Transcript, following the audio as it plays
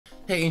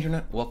Hey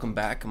Internet, welcome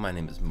back. My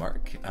name is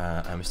Mark.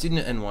 I'm a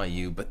student at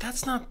NYU, but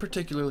that's not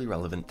particularly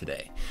relevant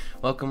today.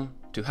 Welcome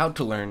to How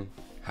to Learn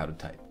How to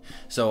Type.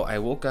 So I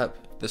woke up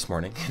this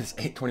morning, it's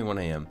 8:21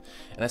 a.m.,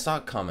 and I saw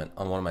a comment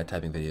on one of my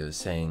typing videos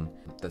saying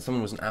that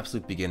someone was an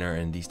absolute beginner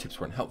and these tips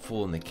weren't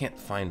helpful and they can't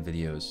find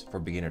videos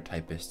for beginner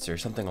typists or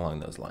something along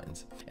those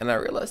lines. And I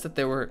realized that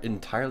they were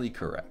entirely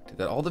correct,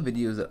 that all the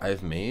videos that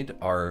I've made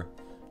are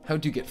how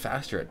to get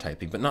faster at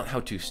typing, but not how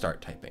to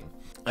start typing.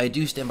 I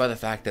do stand by the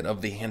fact that of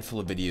the handful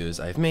of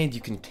videos I've made,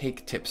 you can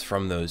take tips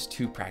from those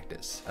to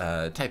practice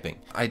typing.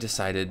 I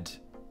decided,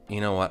 you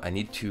know what, I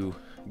need to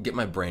get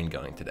my brain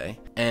going today,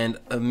 and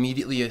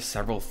immediately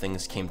several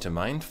things came to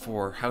mind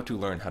for how to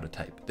learn how to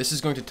type. This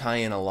is going to tie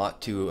in a lot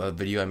to a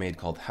video I made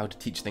called How to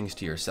Teach Things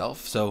to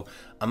Yourself, so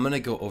I'm gonna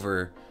go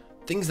over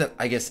things that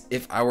I guess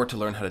if I were to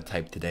learn how to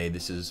type today,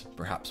 this is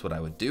perhaps what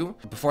I would do.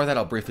 Before that,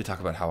 I'll briefly talk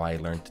about how I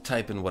learned to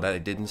type and what I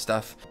did and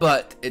stuff,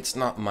 but it's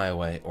not my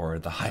way or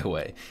the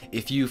highway.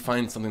 If you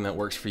find something that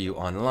works for you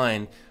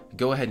online,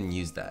 go ahead and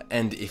use that.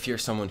 And if you're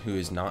someone who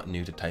is not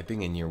new to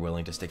typing and you're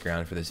willing to stick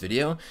around for this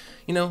video,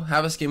 you know,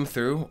 have a skim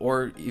through,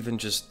 or even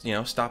just, you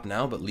know, stop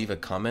now, but leave a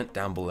comment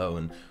down below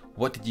and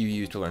what did you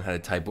use to learn how to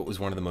type? What was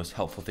one of the most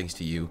helpful things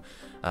to you?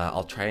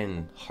 I'll try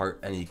and heart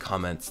any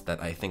comments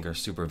that I think are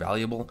super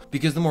valuable,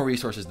 because the more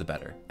resources, the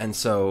better. And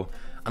so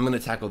I'm going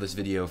to tackle this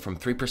video from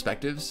three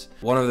perspectives.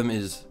 One of them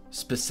is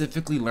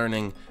specifically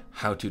learning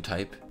how to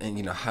type and,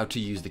 you know, how to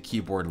use the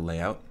keyboard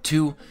layout.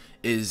 Two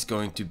is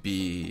going to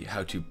be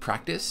how to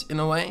practice in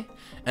a way.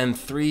 And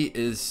three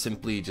is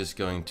simply just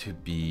going to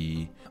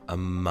be a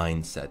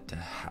mindset to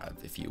have,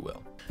 if you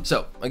will.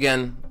 So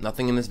again,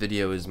 nothing in this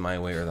video is my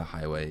way or the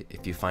highway.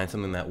 If you find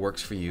something that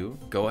works for you,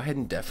 go ahead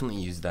and definitely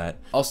use that.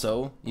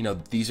 Also, you know,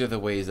 these are the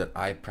ways that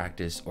I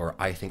practice or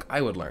I think I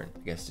would learn. I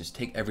guess just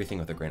take everything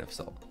with a grain of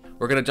salt.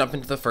 We're gonna jump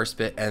into the first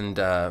bit, and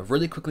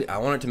really quickly, I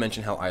wanted to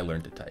mention how I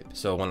learned to type.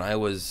 So when I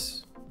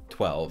was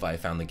 12, I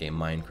found the game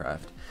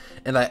Minecraft.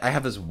 And I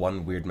have this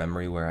one weird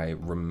memory where I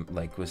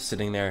was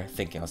sitting there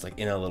thinking, I was like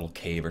in a little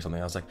cave or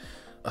something. I was like,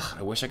 ugh,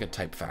 I wish I could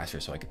type faster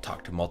so I could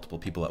talk to multiple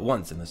people at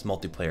once in this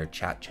multiplayer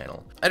chat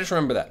channel. I just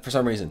remember that for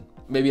some reason.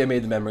 Maybe I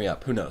made the memory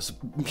up, who knows?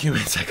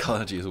 Human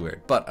psychology is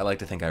weird, but I like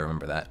to think I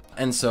remember that.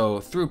 And so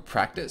through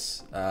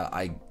practice,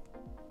 I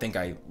think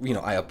I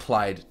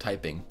applied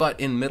typing. But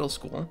in middle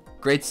school,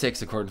 grade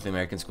 6, according to the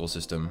American school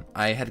system,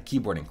 I had a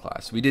keyboarding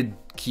class. We did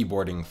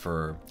keyboarding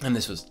for, and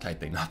this was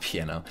typing, not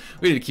piano.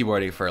 We did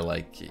keyboarding for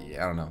like, I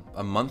don't know,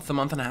 a month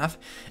and a half.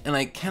 And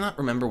I cannot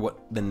remember what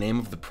the name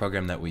of the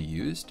program that we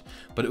used,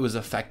 but it was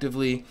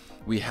effectively,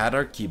 we had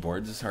our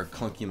keyboards, our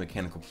clunky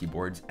mechanical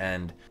keyboards,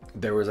 and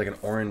there was like an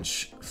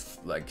orange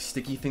like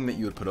sticky thing that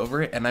you would put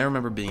over it. And I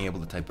remember being able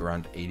to type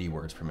around 80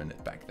 words per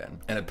minute back then.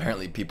 And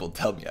apparently people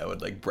tell me I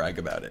would like brag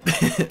about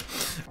it.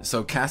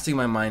 So casting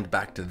my mind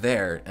back to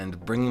there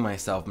and bringing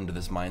myself into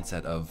this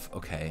mindset of,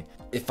 okay,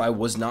 if I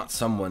was not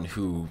someone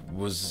who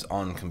was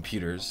on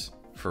computers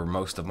for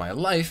most of my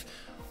life,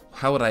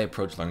 how would I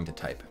approach learning to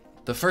type?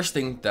 The first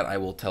thing that I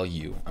will tell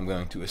you, I'm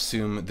going to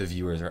assume the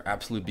viewers are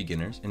absolute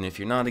beginners, and if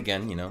you're not,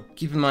 again, you know,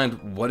 keep in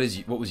mind what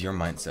was your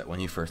mindset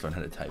when you first learned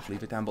how to type.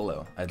 Leave it down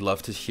below. I'd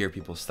love to hear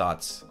people's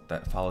thoughts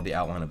that follow the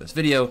outline of this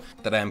video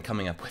that I am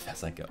coming up with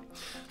as I go.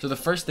 So the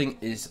first thing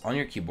is on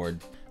your keyboard.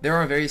 There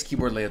are various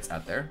keyboard layouts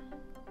out there.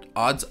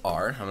 Odds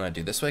are, I'm gonna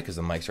do this way because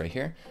the mic's right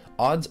here.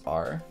 Odds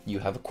are you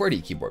have a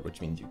QWERTY keyboard,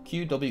 which means you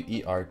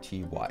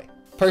QWERTY.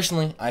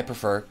 Personally, I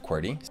prefer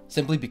QWERTY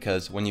simply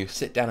because when you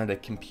sit down at a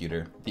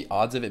computer, the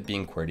odds of it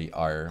being QWERTY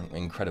are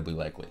incredibly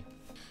likely.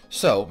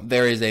 So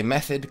there is a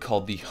method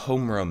called the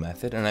home row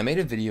method, and I made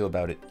a video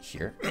about it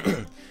here.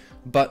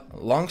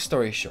 But long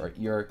story short,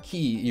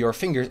 your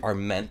fingers are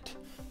meant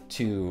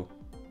to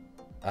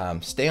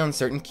stay on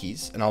certain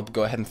keys, and I'll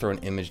go ahead and throw an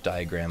image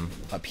diagram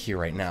up here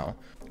right now.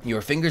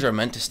 Your fingers are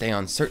meant to stay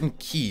on certain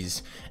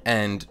keys,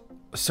 and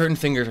certain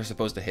fingers are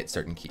supposed to hit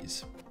certain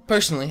keys.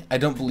 Personally, I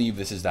don't believe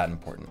this is that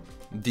important.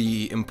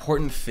 The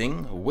important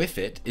thing with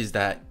it is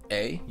that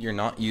A, you're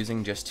not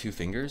using just two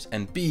fingers,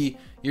 and B,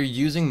 you're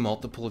using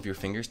multiple of your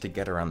fingers to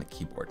get around the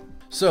keyboard.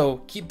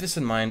 So keep this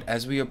in mind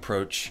as we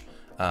approach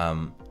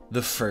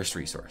the first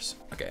resource.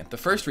 Okay, the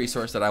first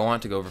resource that I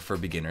want to go over for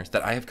beginners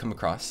that I have come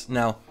across.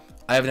 Now,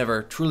 I have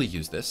never truly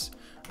used this.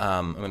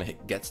 I'm gonna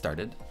hit get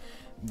started.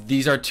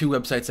 These are two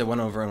websites I went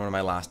over in one of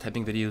my last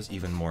typing videos,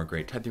 even more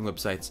great typing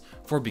websites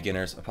for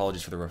beginners.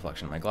 Apologies for the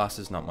reflection of my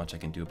glasses, not much I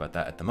can do about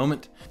that at the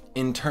moment.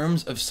 In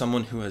terms of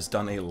someone who has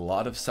done a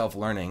lot of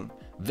self-learning,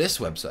 this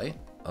website,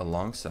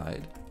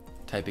 alongside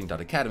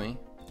typing.academy,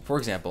 for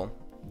example,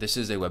 this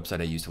is a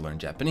website I use to learn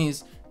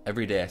Japanese.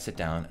 Every day I sit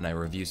down and I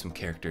review some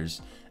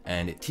characters,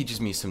 and it teaches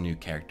me some new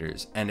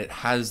characters, and it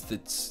has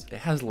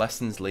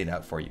lessons laid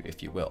out for you,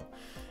 if you will.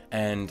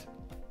 And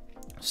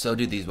so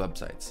do these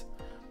websites.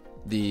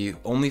 The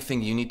only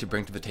thing you need to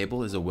bring to the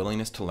table is a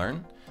willingness to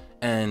learn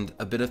and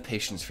a bit of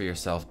patience for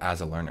yourself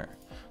as a learner.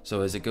 So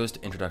as it goes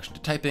to introduction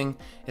to typing,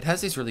 it has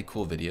these really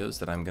cool videos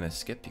that I'm gonna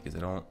skip because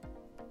they're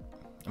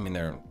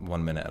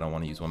 1 minute. I don't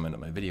want to use 1 minute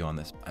of my video on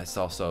this. It's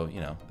also,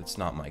 you know, it's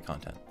not my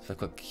content. So I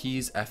click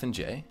keys F and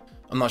J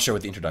I'm not sure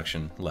what the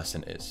introduction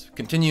lesson is.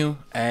 Continue,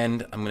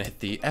 and I'm gonna hit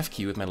the F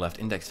key with my left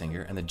index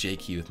finger and the J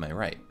key with my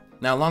right.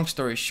 Now, long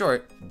story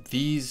short,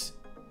 these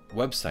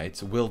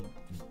websites will,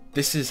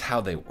 this is how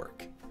they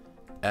work.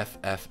 F,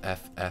 F,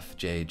 F, F,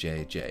 J,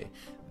 J, J.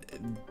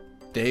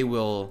 They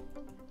will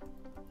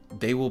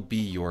be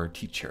your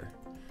teacher.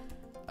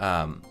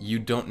 You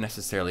don't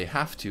necessarily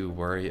have to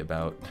worry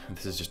about,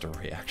 this is just a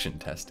reaction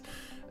test.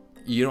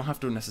 You don't have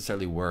to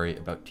necessarily worry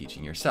about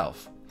teaching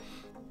yourself,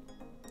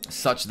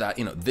 such that,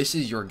 you know, this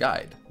is your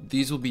guide.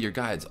 These will be your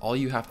guides. All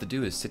you have to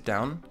do is sit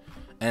down,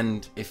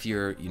 and if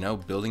you're, you know,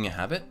 building a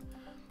habit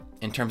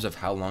in terms of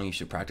how long you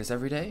should practice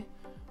every day,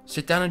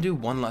 sit down and do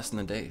one lesson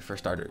a day for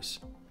starters.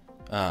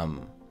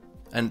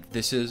 And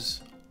this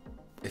is,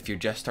 if you're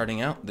just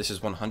starting out, this is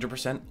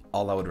 100%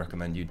 all I would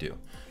recommend you do.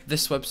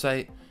 This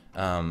website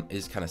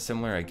is kind of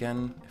similar.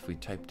 Again, if we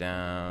type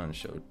down,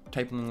 show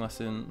typing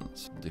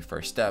lessons, the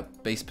first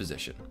step, base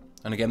position.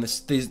 And again,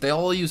 they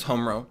all use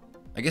home row.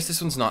 I guess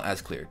this one's not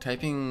as clear.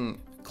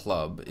 Typing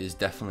club is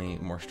definitely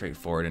more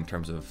straightforward in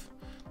terms of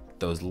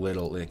those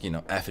little, like, you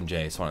know, F and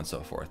J, so on and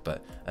so forth.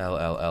 But L,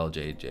 L, L,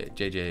 J, J,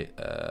 J, J,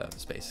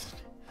 space,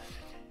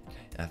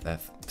 F,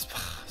 F,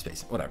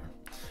 space, whatever.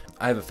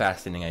 I have a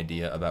fascinating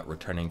idea about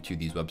returning to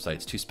these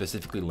websites to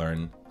specifically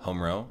learn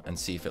home row and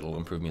see if it'll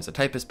improve me as a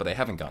typist, but I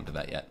haven't gone to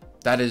that yet.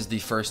 That is the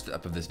first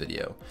step of this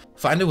video.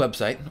 Find a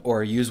website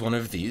or use one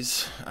of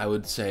these. I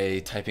would say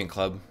Typing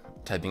Club,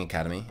 Typing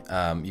Academy.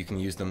 You can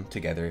use them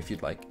together if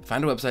you'd like.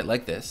 Find a website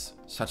like this,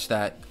 such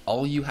that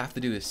all you have to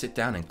do is sit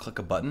down and click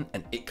a button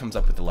and it comes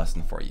up with a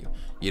lesson for you.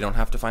 You don't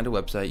have to find a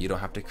website. You don't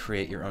have to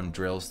create your own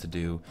drills to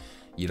do.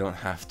 You don't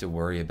have to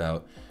worry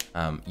about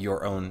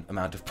your own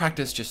amount of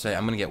practice. Just say,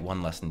 I'm gonna get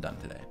one lesson done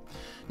today.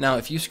 Now,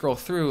 if you scroll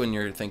through and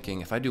you're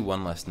thinking, if I do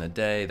one lesson a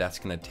day, that's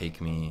gonna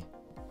take me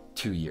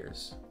 2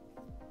 years.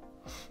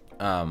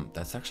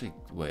 That's actually,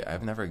 wait,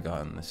 I've never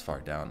gotten this far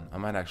down. I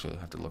might actually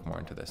have to look more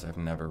into this. I've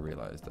never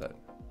realized that.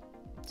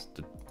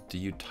 Do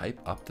you type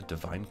up the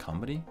Divine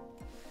Comedy?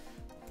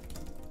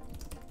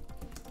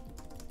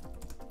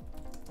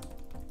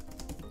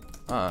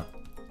 Oh,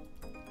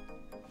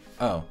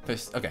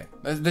 okay,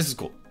 this is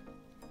cool.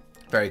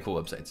 Very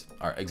cool websites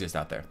exist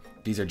out there.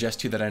 These are just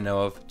two that I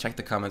know of. Check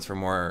the comments for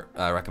more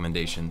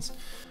recommendations.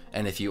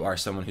 And if you are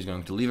someone who's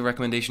going to leave a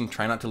recommendation,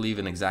 try not to leave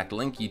an exact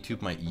link.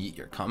 YouTube might yeet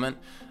your comment.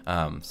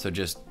 So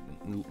just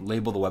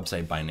label the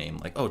website by name,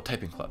 like, oh,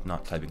 Typing Club,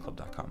 not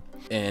typingclub.com.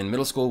 In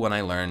middle school, when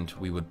I learned,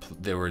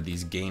 there were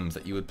these games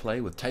that you would play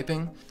with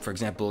typing. For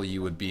example,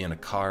 you would be in a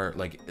car,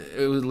 like,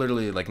 it was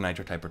literally like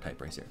Nitro Type or Type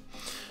Racer.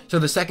 So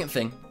the second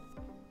thing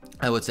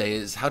I would say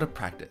is how to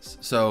practice.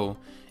 So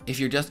if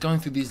you're just going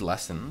through these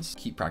lessons,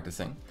 keep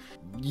practicing.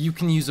 You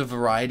can use a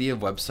variety of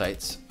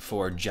websites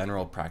for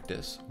general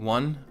practice.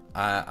 One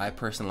I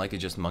personally like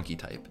is just Monkey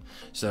Type.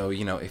 So,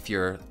 you know, if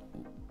you're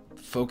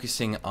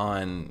focusing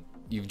on,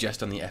 you've just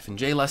done the F and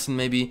J lesson,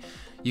 maybe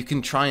you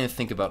can try and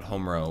think about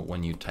home row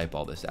when you type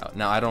all this out.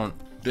 Now,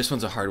 this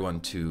one's a hard one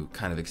to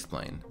kind of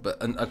explain, but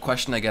a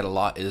question I get a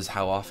lot is,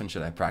 how often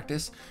should I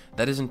practice?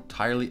 That is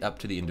entirely up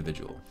to the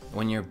individual.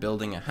 When you're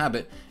building a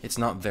habit, it's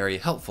not very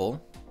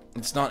helpful.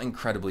 It's not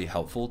incredibly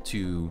helpful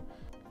to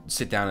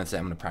sit down and say,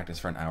 I'm gonna practice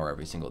for an hour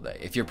every single day.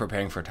 If you're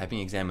preparing for a typing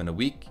exam in a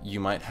week, you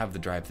might have the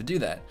drive to do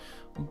that,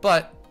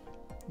 but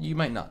you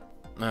might not.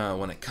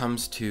 When it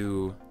comes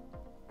to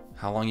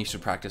how long you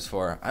should practice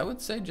for, I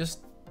would say just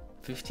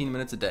 15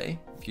 minutes a day.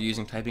 If you're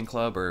using Typing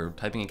Club or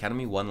Typing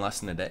Academy, one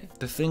lesson a day.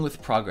 The thing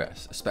with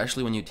progress,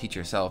 especially when you teach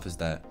yourself, is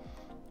that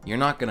you're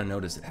not gonna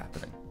notice it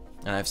happening.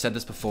 And I've said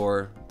this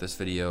before, this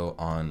video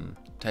on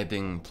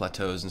typing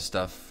plateaus and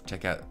stuff,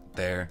 check out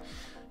there.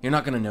 You're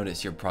not gonna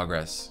notice your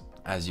progress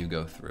as you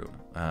go through.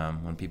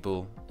 When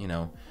people, you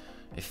know,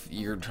 if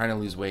you're trying to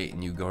lose weight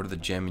and you go to the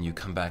gym and you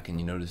come back and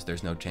you notice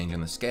there's no change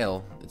on the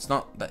scale, it's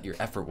not that your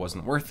effort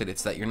wasn't worth it,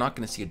 it's that you're not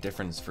gonna see a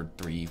difference for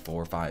 3,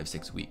 4, 5,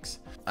 6 weeks.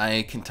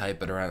 I can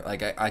type at around,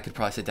 like, I could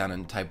probably sit down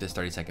and type this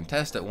 30-second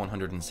test at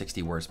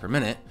 160 words per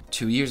minute.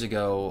 2 years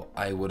ago,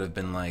 I would have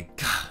been like,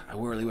 God, I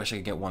really wish I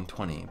could get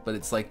 120. But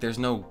it's like, there's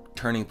no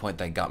turning point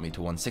that got me to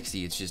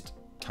 160, it's just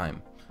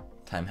time.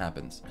 Time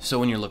happens. So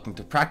when you're looking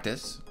to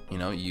practice, you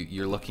know,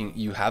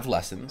 you have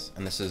lessons,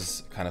 and this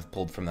is kind of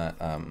pulled from that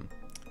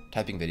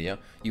typing video.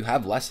 You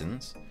have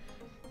lessons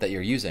that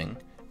you're using,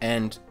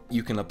 and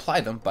you can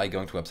apply them by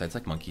going to websites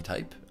like Monkey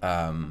Type.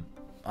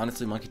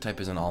 Honestly, Monkey Type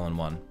is an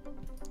all-in-one.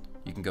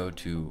 You can go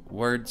to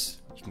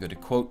words, you can go to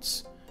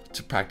quotes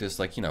to practice,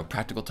 like, you know,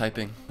 practical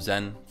typing.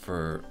 Zen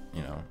for,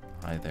 you know,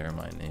 hi there,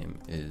 my name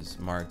is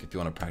Mark. If you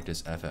want to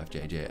practice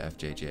FFJJ,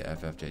 FJJ,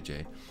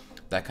 FFJJ,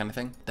 that kind of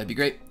thing, that'd be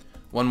great.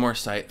 One more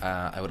site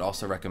I would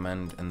also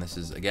recommend, and this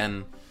is,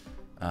 again,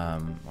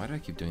 why do I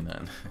keep doing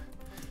that?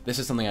 This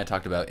is something I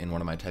talked about in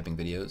one of my typing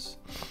videos,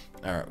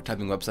 or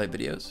typing website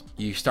videos.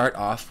 You start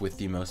off with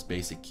the most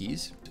basic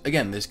keys.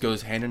 Again, this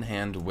goes hand in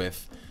hand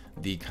with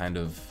the kind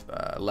of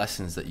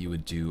lessons that you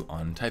would do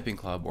on Typing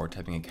Club or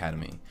Typing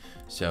Academy.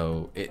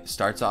 So it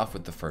starts off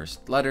with the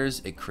first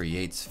letters, it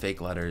creates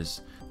fake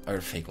letters, or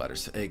fake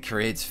letters. It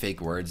creates fake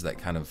words that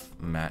kind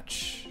of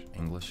match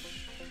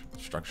English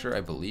structure,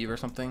 I believe, or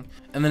something.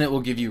 And then it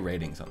will give you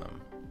ratings on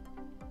them.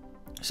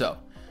 So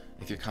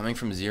if you're coming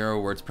from 0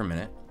 words per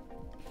minute,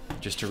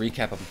 just to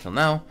recap up until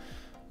now,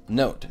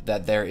 note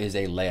that there is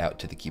a layout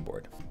to the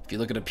keyboard. If you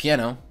look at a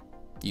piano,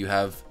 you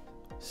have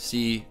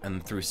C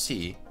and through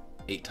C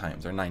 8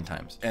 times or 9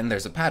 times, and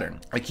there's a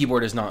pattern. A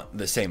keyboard is not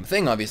the same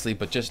thing, obviously,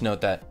 but just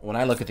note that when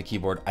I look at the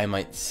keyboard, I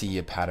might see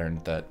a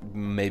pattern that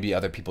maybe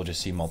other people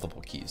just see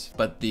multiple keys.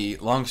 But the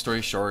long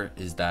story short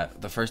is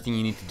that the first thing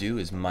you need to do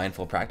is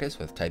mindful practice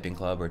with Typing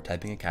Club or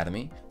Typing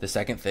Academy. The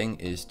second thing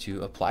is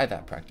to apply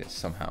that practice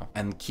somehow,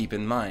 and keep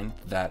in mind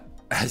that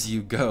as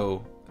you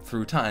go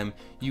through time,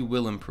 you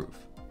will improve,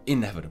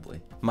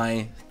 inevitably.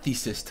 My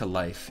thesis to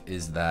life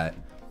is that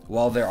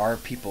while there are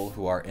people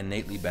who are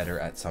innately better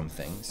at some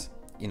things,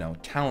 you know,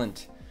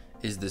 talent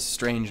is this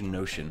strange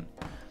notion,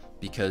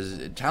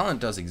 because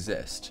talent does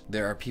exist.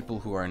 There are people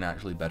who are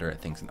naturally better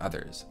at things than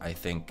others. I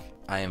think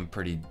I am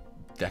pretty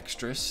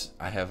dexterous.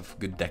 I have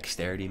good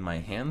dexterity in my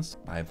hands.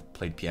 I've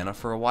played piano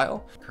for a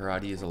while.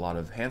 Karate is a lot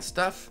of hand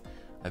stuff.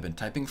 I've been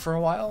typing for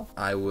a while.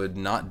 I would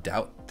not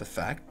doubt the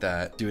fact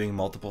that doing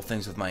multiple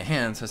things with my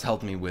hands has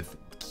helped me with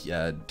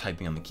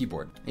typing on the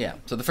keyboard. Yeah,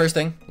 so the first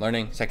thing,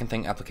 learning. Second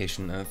thing,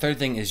 application. And the third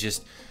thing is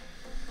just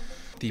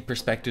the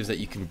perspectives that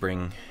you can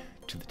bring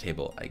to the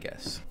table, I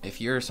guess. If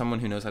you're someone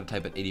who knows how to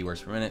type at 80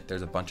 words per minute,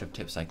 there's a bunch of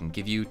tips I can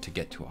give you to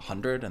get to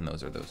 100, and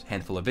those are those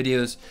handful of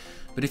videos.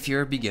 But if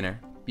you're a beginner,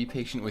 be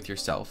patient with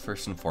yourself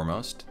first and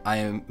foremost.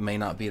 I may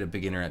not be a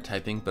beginner at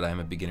typing, but I'm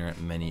a beginner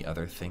at many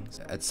other things.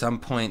 At some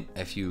point,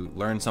 if you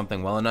learn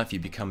something well enough, you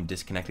become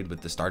disconnected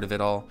with the start of it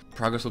all.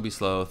 Progress will be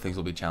slow, things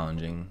will be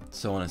challenging,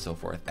 so on and so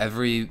forth.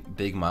 Every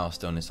big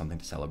milestone is something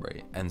to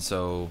celebrate. And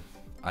so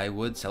I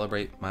would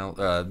celebrate,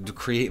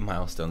 create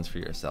milestones for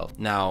yourself.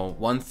 Now,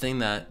 one thing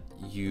that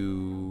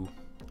you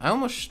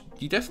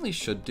definitely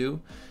should do,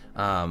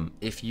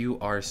 if you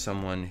are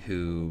someone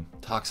who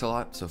talks a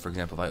lot. So for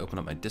example, if I open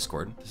up my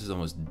Discord, this is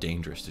almost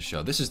dangerous to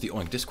show. This is the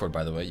Oink Discord,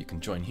 by the way, you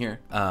can join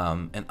here.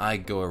 And I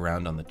go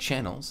around on the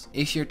channels.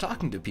 If you're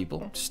talking to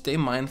people, stay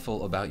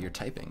mindful about your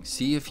typing.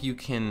 See if you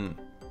can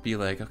be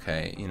like,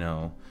 okay, you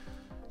know,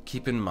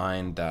 keep in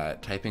mind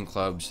that Typing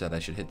Club said I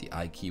should hit the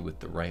I key with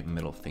the right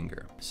middle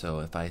finger.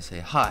 So if I say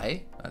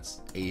hi,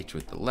 that's H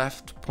with the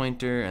left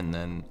pointer and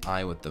then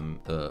I with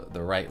the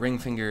right ring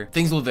finger.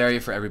 Things will vary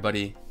for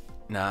everybody.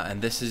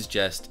 And this is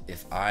just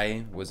if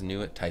I was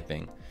new at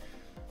typing,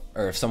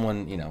 or if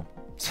someone, you know,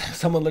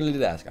 someone literally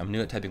did ask, I'm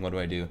new at typing, what do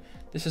I do?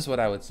 This is what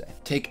I would say.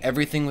 Take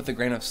everything with a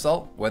grain of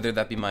salt, whether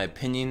that be my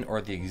opinion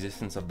or the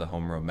existence of the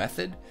home row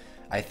method.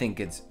 I think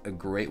it's a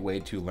great way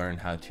to learn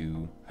how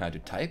to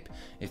type.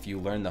 If you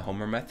learn the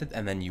Homer method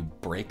and then you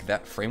break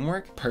that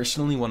framework,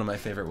 personally, one of my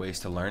favorite ways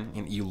to learn,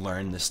 you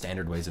learn the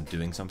standard ways of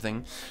doing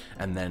something,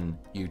 and then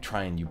you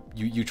try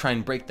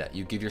and break that.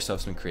 You give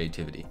yourself some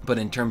creativity. But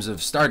in terms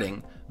of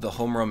starting, the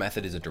home row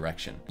method is a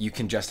direction. You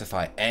can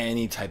justify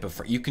any type of,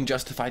 you can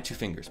justify 2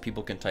 fingers.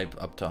 People can type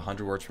up to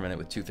 100 words per minute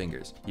with 2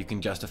 fingers. You can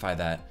justify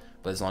that,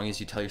 but as long as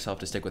you tell yourself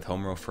to stick with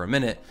home row for a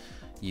minute,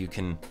 you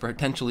can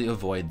potentially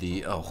avoid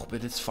the, oh,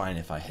 but it's fine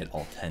if I hit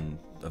all 10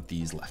 of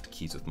these left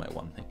keys with my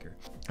one finger.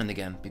 And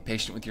again, be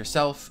patient with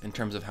yourself in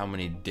terms of how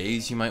many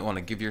days you might want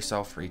to give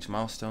yourself for each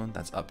milestone.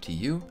 That's up to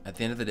you. At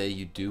the end of the day,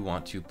 you do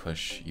want to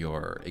push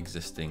your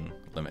existing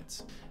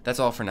limits. That's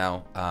all for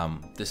now.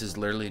 This is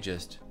literally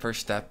just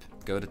first step,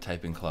 go to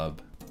Typing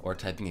Club or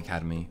Typing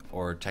Academy,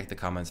 or check the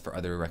comments for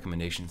other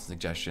recommendations and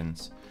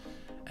suggestions,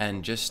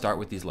 and just start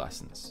with these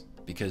lessons.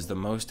 Because the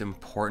most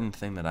important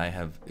thing that I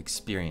have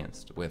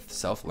experienced with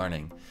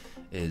self-learning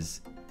is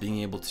being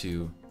able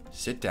to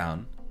sit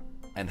down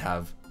and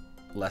have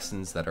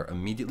lessons that are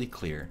immediately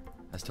clear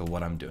as to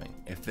what I'm doing.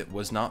 If it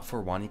was not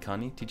for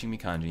Wanikani teaching me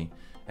kanji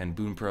and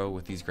Bunpro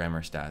with these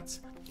grammar stats,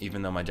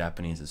 even though my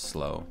Japanese is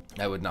slow,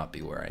 I would not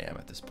be where I am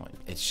at this point.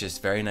 It's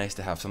just very nice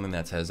to have something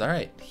that says, all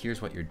right,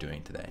 here's what you're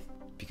doing today.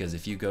 Because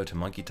if you go to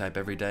monkey type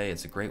every day,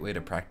 it's a great way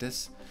to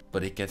practice,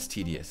 but it gets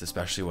tedious,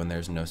 especially when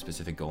there's no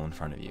specific goal in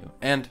front of you.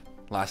 And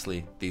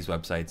lastly, these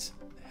websites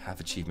have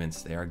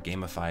achievements. They are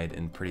gamified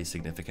in pretty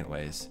significant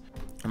ways.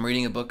 I'm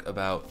reading a book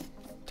about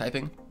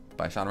typing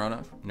by Sean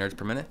Ronoff, Nerds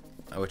Per Minute,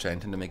 which I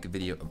intend to make a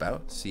video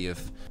about, see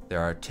if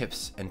there are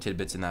tips and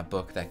tidbits in that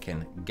book that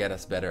can get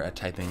us better at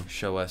typing,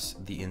 show us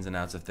the ins and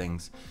outs of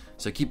things.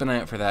 So keep an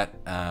eye out for that.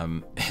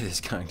 It is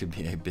going to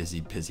be a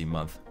busy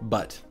month,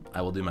 but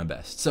I will do my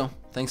best. So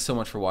thanks so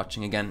much for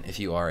watching. Again, if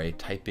you are a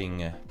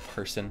typing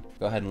person,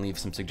 go ahead and leave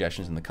some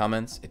suggestions in the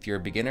comments. If you're a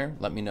beginner,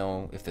 let me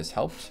know if this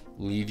helped.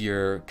 Leave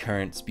your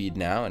current speed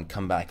now and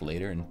come back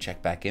later and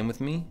check back in with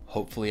me.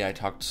 Hopefully I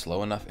talked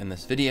slow enough in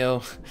this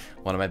video.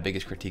 One of my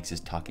biggest critiques is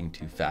talking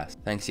too fast.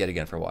 Thanks yet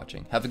again for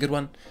watching. Have a good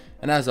one.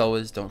 And as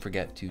always, don't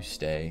forget to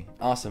stay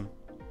awesome.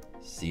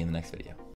 See you in the next video.